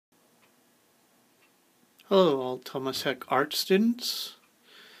Hello, all Thomasec art students.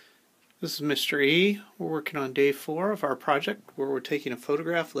 This is Mr. E. We're working on day 4 of our project where we're taking a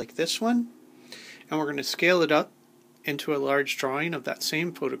photograph like this one and we're going to scale it up into a large drawing of that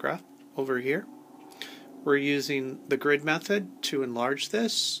same photograph over here. We're using the grid method to enlarge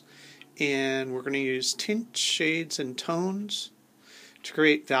this, and we're going to use tint, shades, and tones to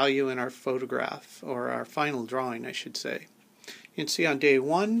create value in our photograph, or our final drawing I should say. You can see on day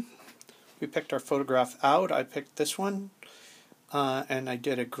 1 we picked our photograph out. I picked this one and I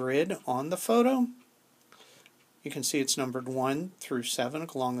did a grid on the photo. You can see it's numbered 1 through 7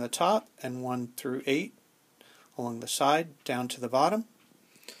 along the top and 1 through 8 along the side down to the bottom.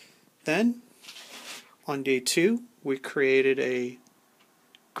 Then on day 2 we created a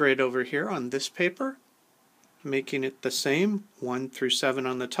grid over here on this paper, making it the same, 1 through 7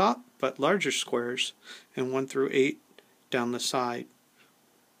 on the top but larger squares, and 1 through 8 down the side.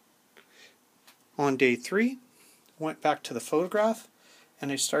 On day 3, went back to the photograph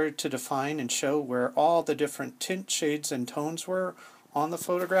and I started to define and show where all the different tint, shades, and tones were on the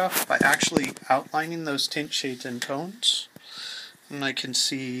photograph by actually outlining those tint, shades, and tones. And I can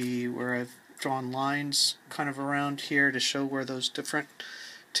see where I've drawn lines kind of around here to show where those different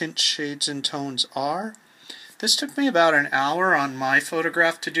tint, shades, and tones are. This took me about an hour on my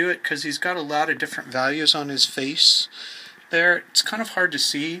photograph to do it because he's got a lot of different values on his face there. It's kind of hard to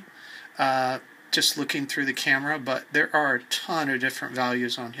see just looking through the camera, but there are a ton of different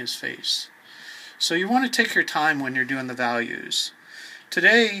values on his face. So you want to take your time when you're doing the values.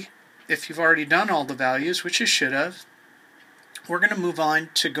 Today, if you've already done all the values, which you should have, we're going to move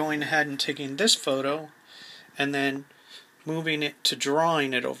on to going ahead and taking this photo and then moving it to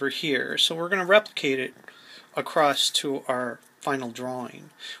drawing it over here. So we're going to replicate it across to our final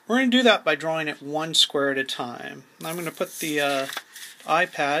drawing. We're going to do that by drawing it one square at a time. I'm going to put the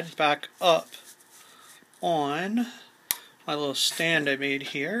iPad back up on my little stand I made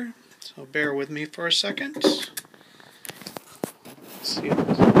here, so bear with me for a second. Let's see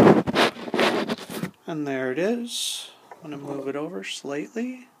it. And there it is. I'm going to move it over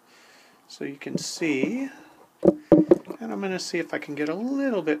slightly so you can see, and I'm going to see if I can get a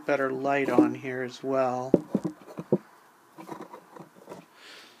little bit better light on here as well.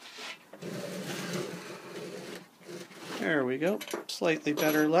 There we go, slightly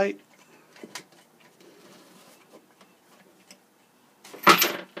better light.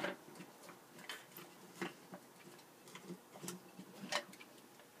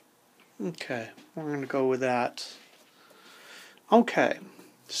 Okay, we're going to go with that. Okay,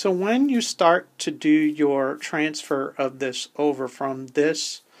 so when you start to do your transfer of this over from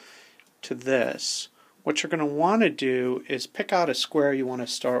this to this, what you're going to want to do is pick out a square you want to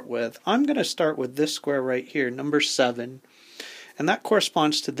start with. I'm going to start with this square right here, number 7, and that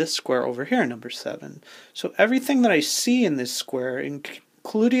corresponds to this square over here, number 7. So everything that I see in this square,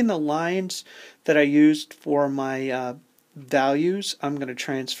 including the lines that I used for my values, I'm going to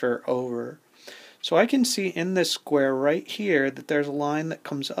transfer over. So I can see in this square right here that there's a line that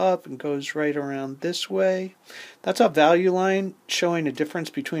comes up and goes right around this way. That's a value line showing a difference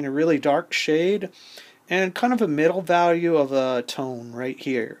between a really dark shade and kind of a middle value of a tone right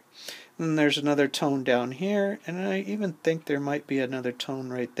here. And then there's another tone down here, and I even think there might be another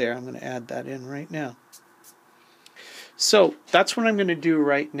tone right there. I'm going to add that in right now. So that's what I'm going to do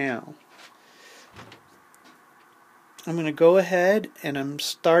right now. I'm going to go ahead and I'm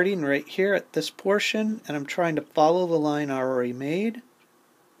starting right here at this portion, and I'm trying to follow the line I already made.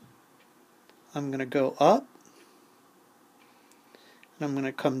 I'm going to go up and I'm going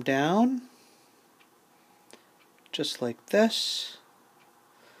to come down just like this,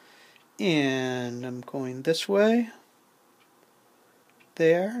 and I'm going this way,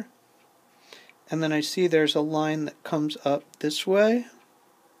 there, and then I see there's a line that comes up this way,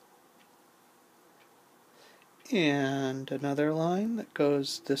 and another line that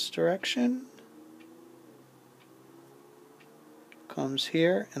goes this direction, comes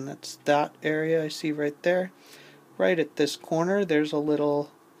here, and that's that area I see right there. Right at this corner there's a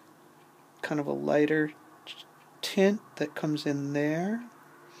little kind of a lighter tint that comes in there,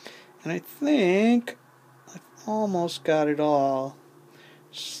 and I think I've almost got it all.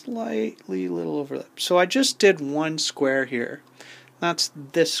 Slightly little overlap. So I just did one square here. That's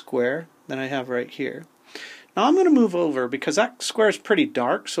this square that I have right here. Now I'm going to move over because that square is pretty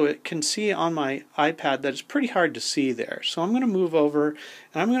dark, so it can see on my iPad that it's pretty hard to see there. So I'm going to move over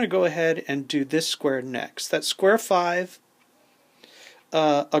and I'm going to go ahead and do this square next. That's square 5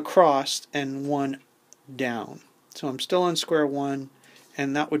 across and 1 down. So I'm still on square 1,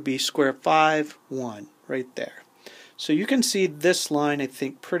 and that would be square 5, 1 right there. So you can see this line, I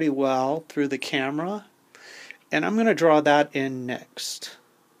think, pretty well through the camera. and I'm going to draw that in next.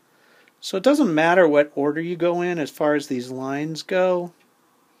 So it doesn't matter what order you go in as far as these lines go,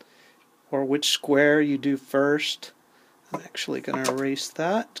 or which square you do first. I'm actually going to erase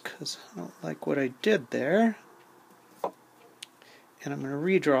that because I don't like what I did there. And I'm going to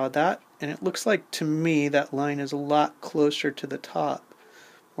redraw that, and it looks like to me that line is a lot closer to the top,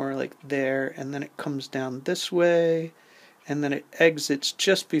 more like there, and then it comes down this way, and then it exits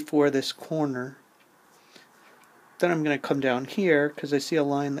just before this corner. Then I'm going to come down here because I see a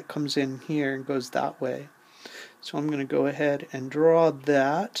line that comes in here and goes that way. So I'm going to go ahead and draw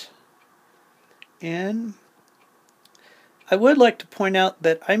that in. I would like to point out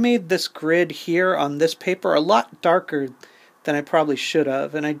that I made this grid here on this paper a lot darker than I probably should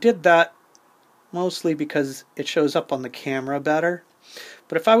have, and I did that mostly because it shows up on the camera better.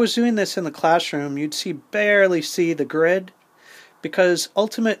 But if I was doing this in the classroom, you'd barely see the grid, because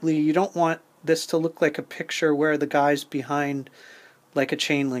ultimately you don't want this to look like a picture where the guy's behind like a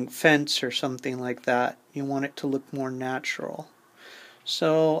chain link fence or something like that. You want it to look more natural.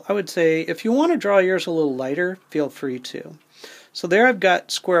 So I would say if you want to draw yours a little lighter, feel free to. So there I've got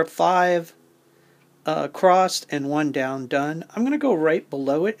square 5 crossed and 1 down done. I'm going to go right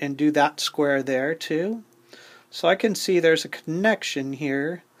below it and do that square there too. So I can see there's a connection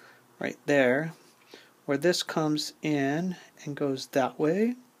here, right there, where this comes in and goes that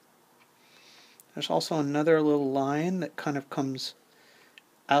way. There's also another little line that kind of comes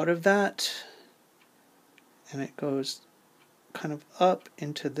out of that, and it goes kind of up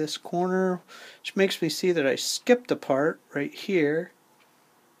into this corner, which makes me see that I skipped a part right here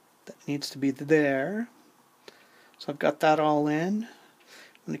that needs to be there. So I've got that all in.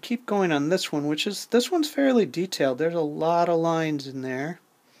 I'm going to keep going on this one, this one's fairly detailed. There's a lot of lines in there.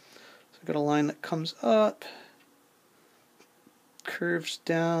 So I've got a line that comes up, curves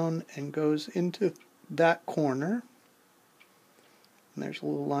down, and goes into that corner. And there's a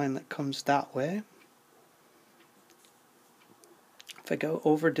little line that comes that way. If I go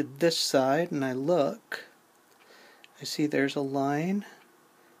over to this side and I look, I see there's a line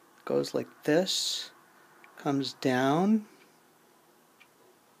that goes like this, comes down,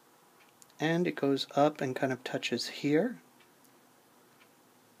 and it goes up and kind of touches here.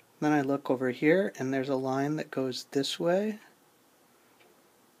 Then I look over here and there's a line that goes this way,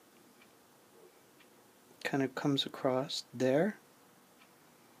 kind of comes across there.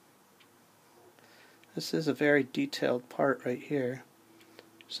 This is a very detailed part right here.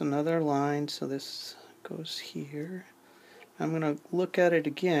 There's another line, so this goes here. I'm going to look at it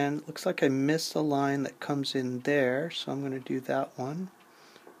again. It looks like I missed a line that comes in there, so I'm going to do that one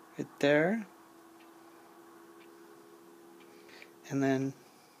right there. And then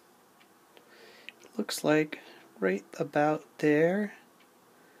it looks like right about there,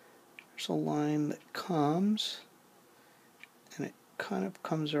 there's a line that comes, and it kind of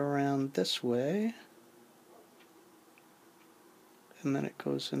comes around this way, and then it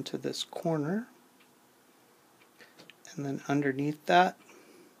goes into this corner, and then underneath that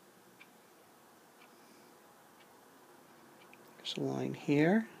there's a line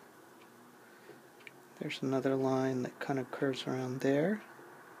here. There's another line that kind of curves around there.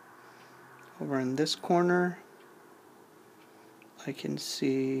 Over in this corner I can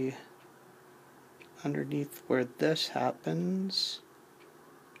see underneath where this happens,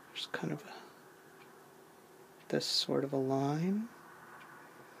 there's kind of this sort of a line.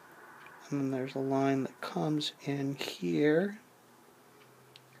 And then there's a line that comes in here,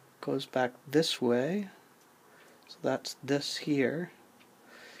 goes back this way, so that's this here.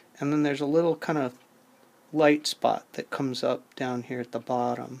 And then there's a little kind of light spot that comes up down here at the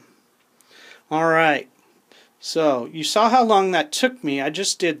bottom. Alright, so you saw how long that took me. I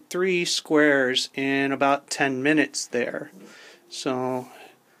just did 3 squares in about 10 minutes there. So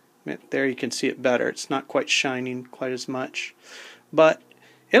there you can see it better. It's not quite shining quite as much. But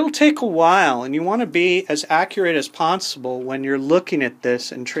it'll take a while, and you want to be as accurate as possible when you're looking at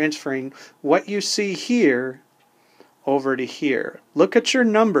this and transferring what you see here over to here. Look at your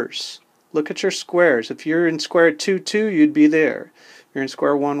numbers. Look at your squares. If you're in square 2, 2, you'd be there. If you're in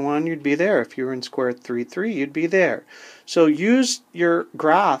square 1, 1, you'd be there. If you were in square 3, 3, you'd be there. So use your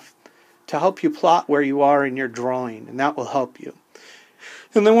graph to help you plot where you are in your drawing, and that will help you.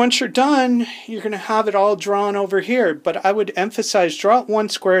 And then once you're done, you're going to have it all drawn over here. But I would emphasize, draw it 1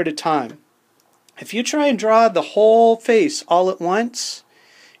 square at a time. If you try and draw the whole face all at once,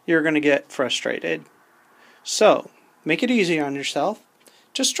 you're going to get frustrated. So, make it easy on yourself.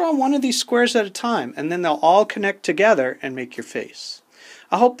 Just draw one of these squares at a time, and then they'll all connect together and make your face.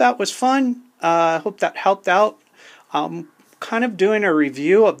 I hope that was fun. I hope that helped out. kind of doing a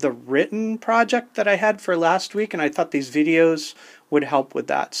review of the written project that I had for last week, and I thought these videos would help with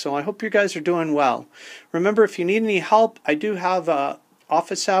that. So I hope you guys are doing well. Remember, if you need any help, I do have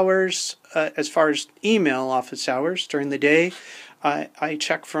office hours, as far as email office hours during the day. I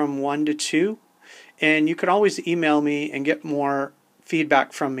check from 1 to 2, and you can always email me and get more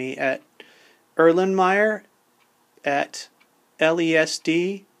feedback from me at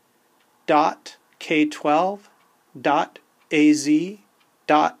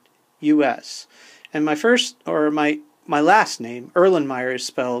erlenmeyer@lesd.k12.az.us. And my first, or my last name, Erlenmeyer, is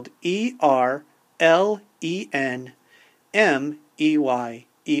spelled ERLENMEYER.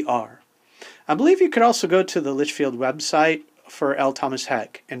 I believe you could also go to the Litchfield website for L. Thomas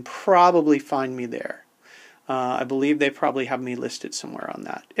Heck and probably find me there. I believe they probably have me listed somewhere on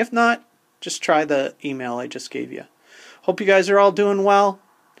that. If not, just try the email I just gave you. Hope you guys are all doing well.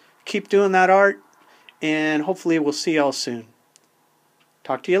 Keep doing that art, and hopefully we'll see y'all soon.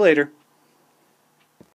 Talk to you later.